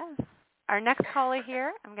 Yes. Our next caller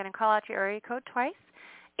here, I'm going to call out your area code twice,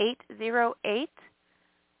 808.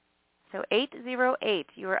 So 808,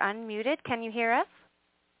 you are unmuted. Can you hear us?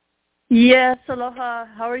 Yes, aloha.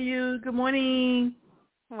 How are you? Good morning.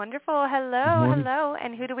 Wonderful. Hello.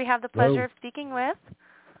 And who do we have the pleasure of speaking with?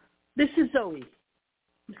 This is Zoe.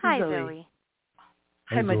 Hi, Zoe.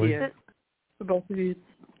 Hi, my dear. For both of you.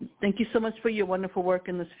 Thank you so much for your wonderful work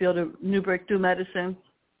in this field of new breakthrough medicine,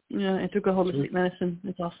 integral holistic medicine.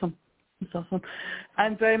 It's awesome.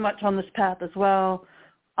 I'm very much on this path as well,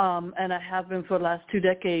 and I have been for the last 2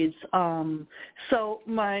 decades. So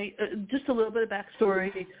my just a little bit of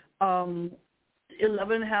backstory.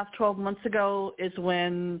 12 months ago is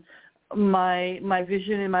when my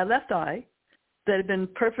vision in my left eye, that had been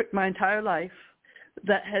perfect my entire life,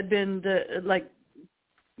 that had been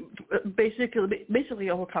basically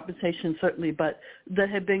overcompensation certainly, but that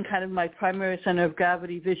had been kind of my primary center of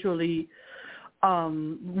gravity visually.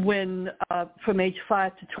 When from age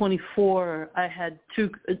 5 to 24, I had two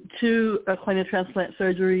corneal transplant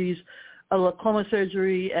surgeries, a glaucoma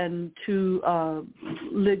surgery, and 2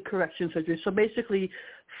 lid correction surgeries. So basically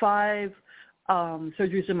 5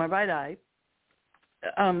 surgeries in my right eye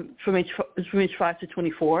from age 5 to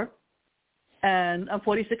 24, and I'm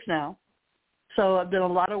 46 now. So I've done a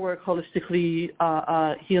lot of work holistically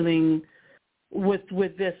healing with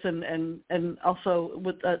this and also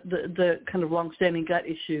with the kind of long-standing gut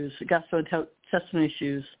issues, gastrointestinal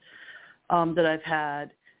issues that I've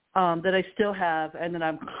had, that I still have, and that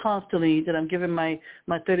I'm giving my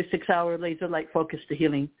 36-hour laser light focus to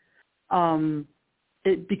healing.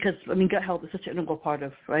 Because gut health is such an integral part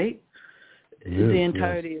of, right? The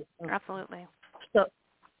entirety. Yes. Absolutely.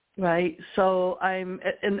 Right. So I'm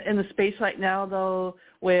in the space right now, though,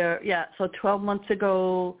 where, 12 months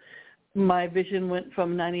ago, my vision went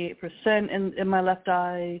from 98% in my left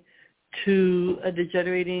eye to a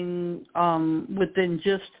degenerating within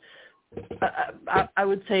just, I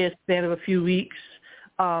would say, a span of a few weeks,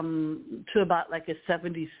 to about like a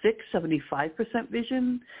 75%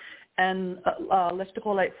 vision, and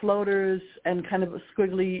electrical light floaters and kind of a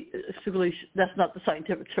squiggly, that's not the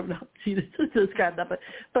scientific terminology to describe that,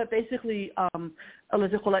 but basically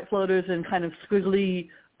electrical light floaters and kind of squiggly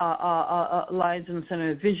lines in the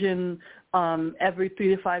center of vision every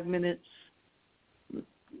 3 to 5 minutes.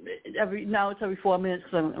 Now it's every 4 minutes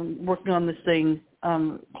because I'm working on this thing,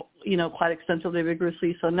 quite extensively,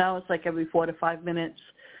 rigorously. So now it's like every 4 to 5 minutes.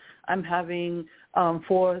 I'm having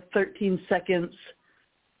for 13 seconds.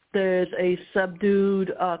 There's a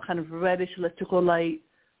subdued kind of reddish electrical light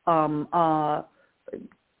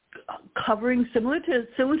covering similar to a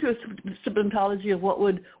symptomatology of what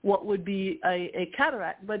would be a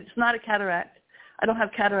cataract, but it's not a cataract. I don't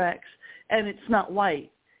have cataracts, and it's not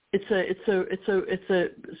white. It's a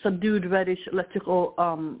subdued reddish electrical,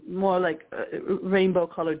 more like rainbow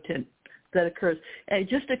colored tint that occurs, and it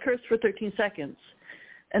just occurs for 13 seconds,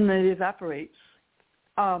 and then it evaporates.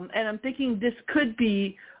 And I'm thinking this could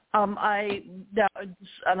be. I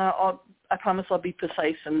promise I'll be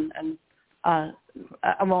precise, and I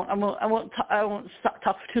won't talk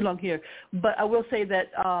for too long here. But I will say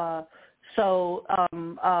that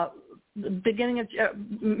beginning of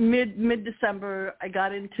mid December, I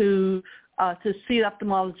got into to see an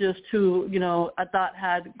ophthalmologist who I thought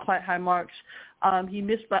had quite high marks. He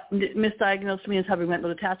misdiagnosed me as having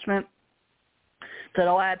retinal detachment. Said,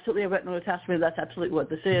 "Oh, I absolutely have retinal detachment. That's absolutely what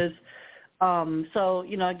this is." So,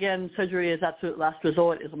 again, surgery is absolute last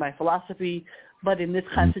resort is my philosophy. But in this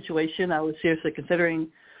kind of situation, I was seriously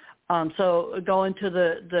considering. So going to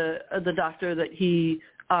the doctor that he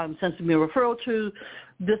sends me a referral to,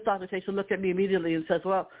 this doctor takes a look at me immediately and says,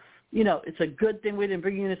 well, it's a good thing we didn't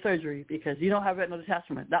bring you into surgery because you don't have retinal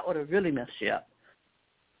detachment. That would have really messed you up.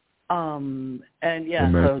 So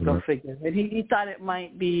go figure. And he thought it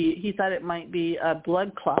might be a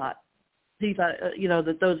blood clot. He thought,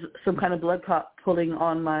 that there was some kind of blood clot pulling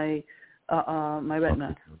on my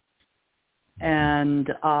retina.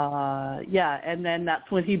 And, and then that's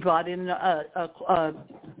when he brought in a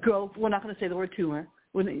growth. We're not going to say the word tumor.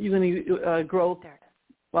 You're going to growth,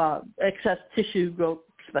 excess tissue growth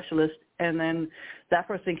specialist. And then that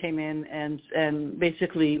person came in and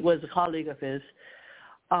basically was a colleague of his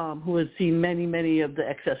who had seen many of the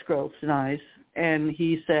excess growths in eyes. And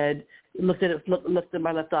he said, looked at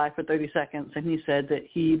my left eye for 30 seconds, and he said that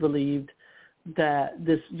he believed that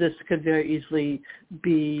this could very easily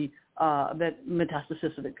be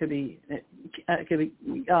metastasis, and it could be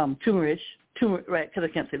tumorish, right? Because I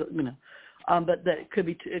can't say but that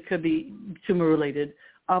it could be tumor related.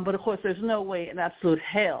 But of course, there's no way in absolute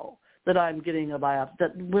hell that I'm getting a biopsy.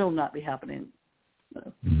 That will not be happening.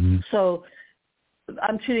 Mm-hmm. So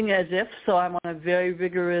I'm treating it as if. So I'm on a very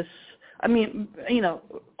rigorous.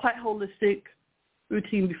 Quite holistic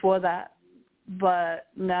routine before that, but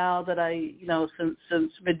now that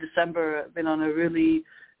since mid-December, I've been on a really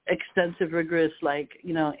extensive, rigorous,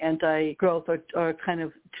 anti-growth or kind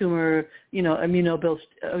of tumor,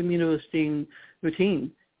 immunoboosting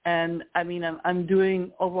routine. And I'm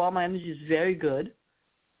doing, overall my energy is very good.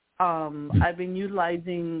 I've been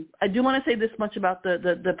utilizing, I do want to say this much about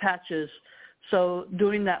the patches. So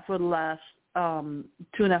doing that for the last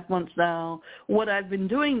 2.5 months now. What I've been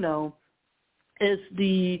doing though is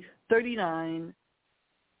the 39.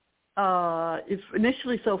 It's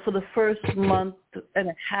initially, so for the first month and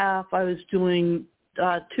a half, I was doing 2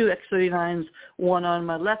 X39s, one on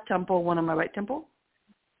my left temple, one on my right temple.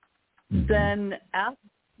 Mm-hmm. Then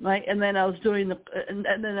and then I was doing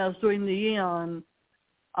the Eon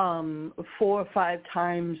 4 or 5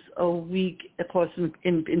 times a week, of course,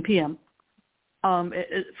 in PM.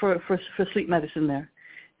 For sleep medicine there.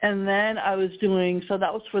 And then I was doing, so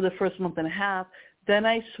that was for the first month and a half. Then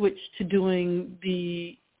I switched to doing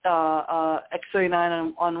the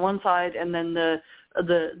X39 on one side and then the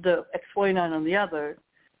X49 on the other.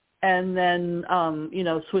 And then,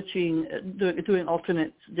 switching, doing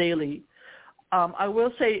alternates daily. I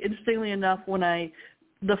will say, interestingly enough,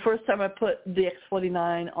 the first time I put the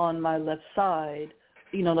X49 on my left side,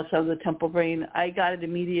 let's have the temple brain, I got it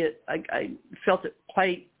immediate. I felt it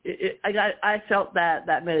quite. I felt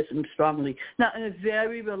that medicine strongly. Not in a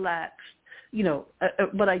very relaxed,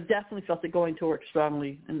 but I definitely felt it going to work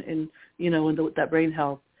strongly, and with that brain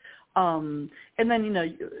health. And then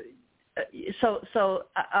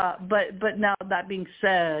but now that being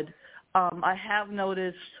said, I have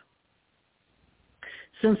noticed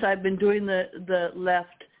since I've been doing the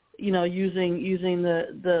left, using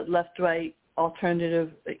the left-right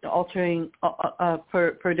altering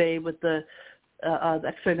per day with the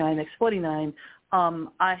X39, X49,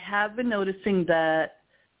 I have been noticing that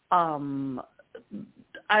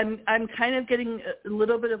I'm kind of getting a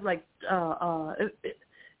little bit of like how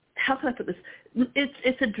can I put this?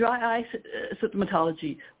 It's a dry eye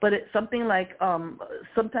symptomatology, but it's something like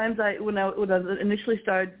sometimes when I initially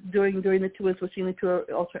started doing the tours with Healing Tour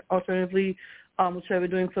alternatively, which I've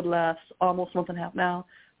been doing for the last almost month and a half now.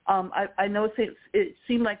 I noticed it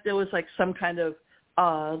seemed like there was like some kind of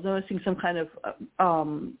noticing some kind of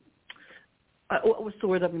what's the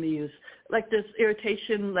word I'm going to use? Like this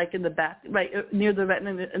irritation, like in the back, right near the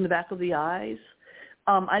retina in the back of the eyes.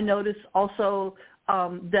 I noticed also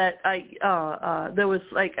that there was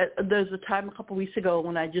a time a couple weeks ago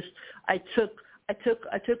when I took a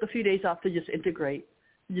few days off to just integrate,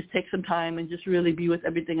 just take some time and just really be with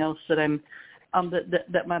everything else that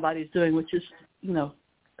that my body's doing, which is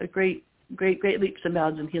a great leaps and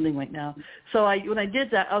bounds in healing right now. So when I did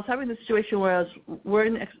that, I was having the situation where I was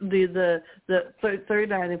wearing the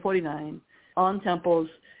 39 and 49 on temples,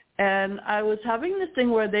 and I was having this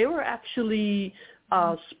thing where they were actually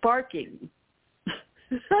sparking.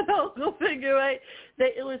 Go figure, right?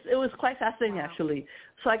 It was quite fascinating actually.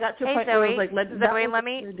 So I got to a point where I was like,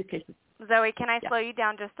 Zoe, can I slow you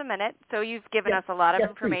down just a minute? So you've given us a lot of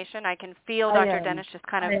information. Please. I can feel Dr. Dennis just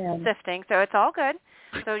kind of sifting, so it's all good.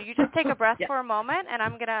 So you just take a breath for a moment, and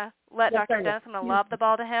I'm going to let Dr. Dennis, I'm going to lob the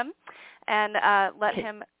ball to him and let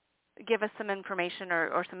him give us some information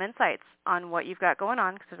or some insights on what you've got going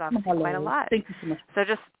on, because there's obviously quite a lot. Thank you so much. So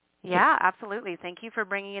absolutely. Thank you for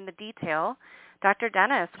bringing in the detail. Dr.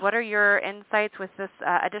 Dennis, what are your insights with this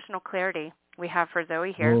additional clarity we have for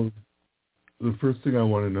Zoe here? Well, the first thing I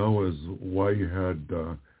want to know is why you had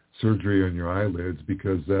surgery on your eyelids,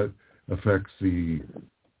 because that's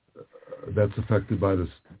affected by the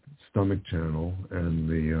stomach channel and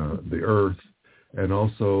the earth. And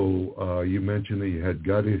also you mentioned that you had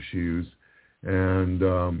gut issues, and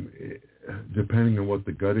depending on what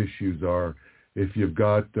the gut issues are, if you've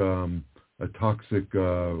got a toxic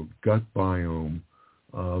gut biome,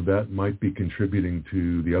 that might be contributing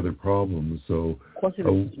to the other problems. So of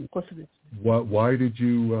course it is. Why did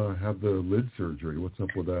you have the lid surgery? What's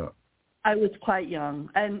up with that? I was quite young,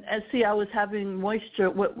 and see, I was having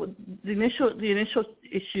moisture. The initial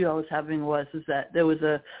issue I was having is that there was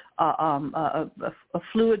a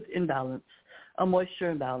fluid imbalance, a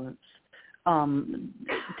moisture imbalance to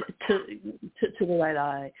the right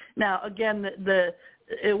eye. Now, again,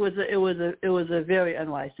 it was a very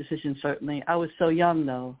unwise decision. Certainly, I was so young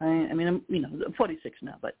though. I mean, I'm 46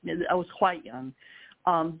 now, but I was quite young.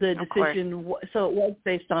 The decision, so it was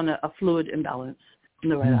based on a fluid imbalance in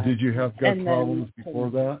the right eye. Did you have gut problems before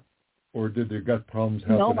that, or did the gut problems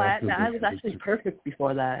happen after? No, I was actually perfect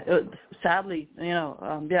before that. Sadly, that's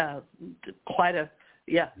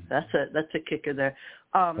a kicker there.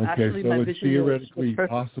 Okay, actually, so my it's vision theoretically was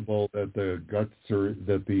possible that the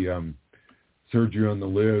surgery on the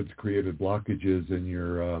lids created blockages in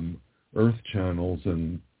your earth channels,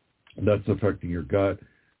 and that's affecting your gut.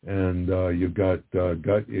 And you've got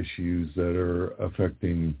gut issues that are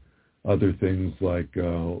affecting other things like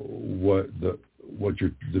what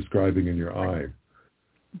you're describing in your eye.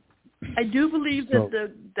 I do believe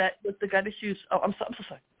that with the gut issues. Oh, I'm so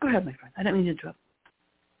sorry. Go ahead, my friend. I didn't mean to interrupt.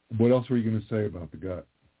 What else were you going to say about the gut?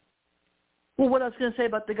 Well, what I was going to say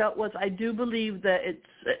about the gut was I do believe that it's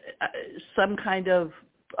some kind of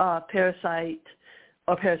parasite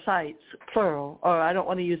or parasites, plural, or I don't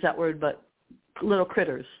want to use that word, but little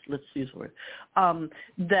critters, let's use the word,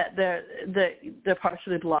 that they're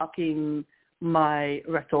partially blocking my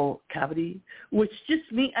rectal cavity, which just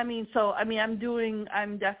I'm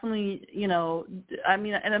definitely, and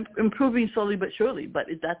I'm improving slowly but surely, but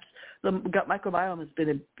that's, the gut microbiome has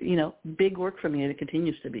been big work for me, and it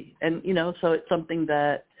continues to be. And, so it's something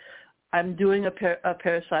that I'm doing a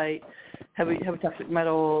parasite, heavy toxic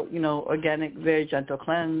metal, organic, very gentle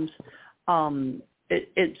cleanse.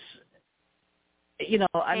 It's, Hey,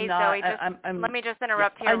 Zoe, let me just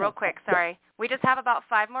interrupt here real quick. Sorry. We just have about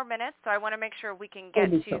 5 more minutes, so I want to make sure we can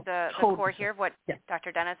get to the core here of what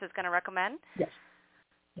Dr. Dennis is going to recommend. Yes.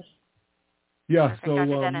 Yeah,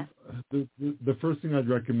 Perfect, so the first thing I'd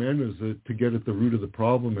recommend is to get at the root of the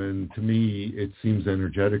problem, and to me it seems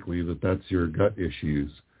energetically that's your gut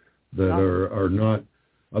issues that are not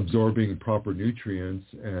absorbing proper nutrients,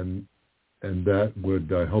 and that would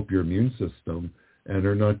help your immune system, and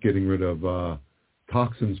are not getting rid of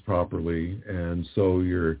toxins properly, and so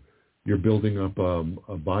you're building up a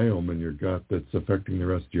biome in your gut that's affecting the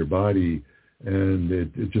rest of your body, and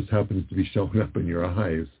it just happens to be showing up in your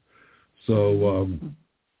eyes. So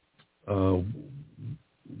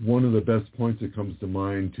one of the best points that comes to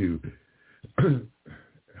mind to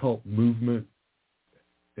help movement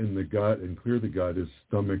in the gut and clear the gut is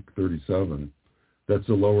stomach 37. That's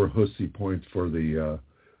a lower Hussey point for the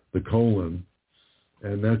colon,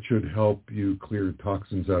 and that should help you clear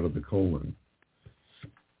toxins out of the colon.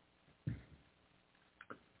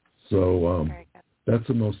 So that's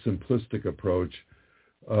the most simplistic approach.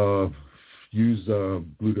 Use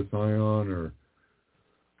glutathione or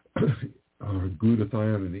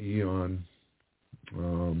glutathione and Eon.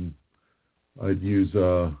 I'd use,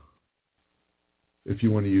 if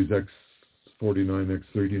you want to use X49,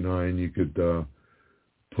 X39, you could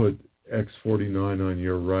put X49 on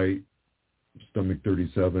your right stomach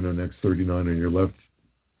 37 and X39 on your left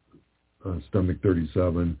stomach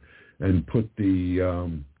 37, and put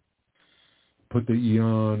the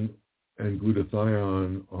Eon and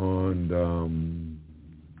glutathione on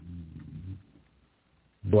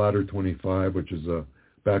bladder 25, which is a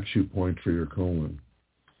back chute point for your colon.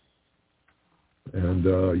 And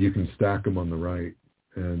you can stack them on the right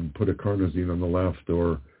and put a carnosine on the left,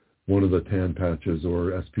 or one of the tan patches,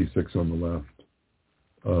 or SP6 on the left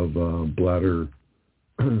of bladder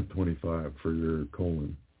 25 for your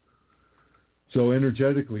colon. So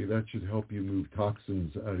energetically, that should help you move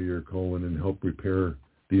toxins out of your colon and help repair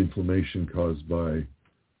the inflammation caused by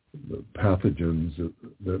the pathogens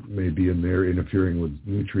that may be in there interfering with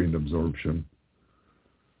nutrient absorption.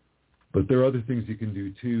 But there are other things you can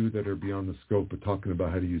do too that are beyond the scope of talking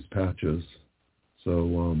about how to use patches.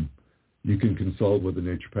 So you can consult with a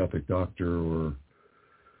naturopathic doctor or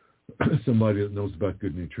somebody that knows about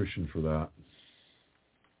good nutrition for that.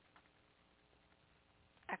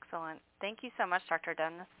 Excellent. Thank you so much, Dr.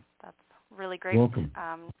 Dennis. That's really great. Welcome.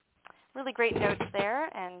 Really great notes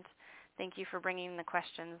there, and thank you for bringing the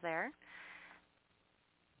questions there.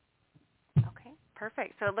 Okay,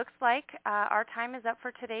 perfect. So it looks like our time is up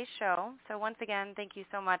for today's show. So once again, thank you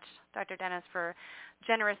so much, Dr. Dennis, for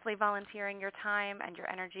generously volunteering your time and your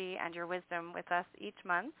energy and your wisdom with us each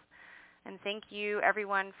month. And thank you,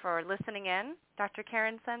 everyone, for listening in. Dr.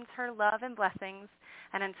 Karen sends her love and blessings.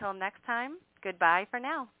 And until next time, goodbye for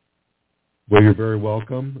now. Well, you're very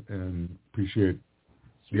welcome, and appreciate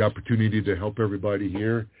the opportunity to help everybody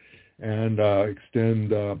here, and extend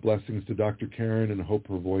blessings to Dr. Karen, and hope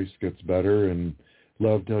her voice gets better. And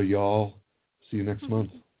love to y'all. See you next month.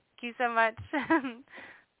 Thank you so much.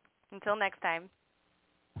 Until next time.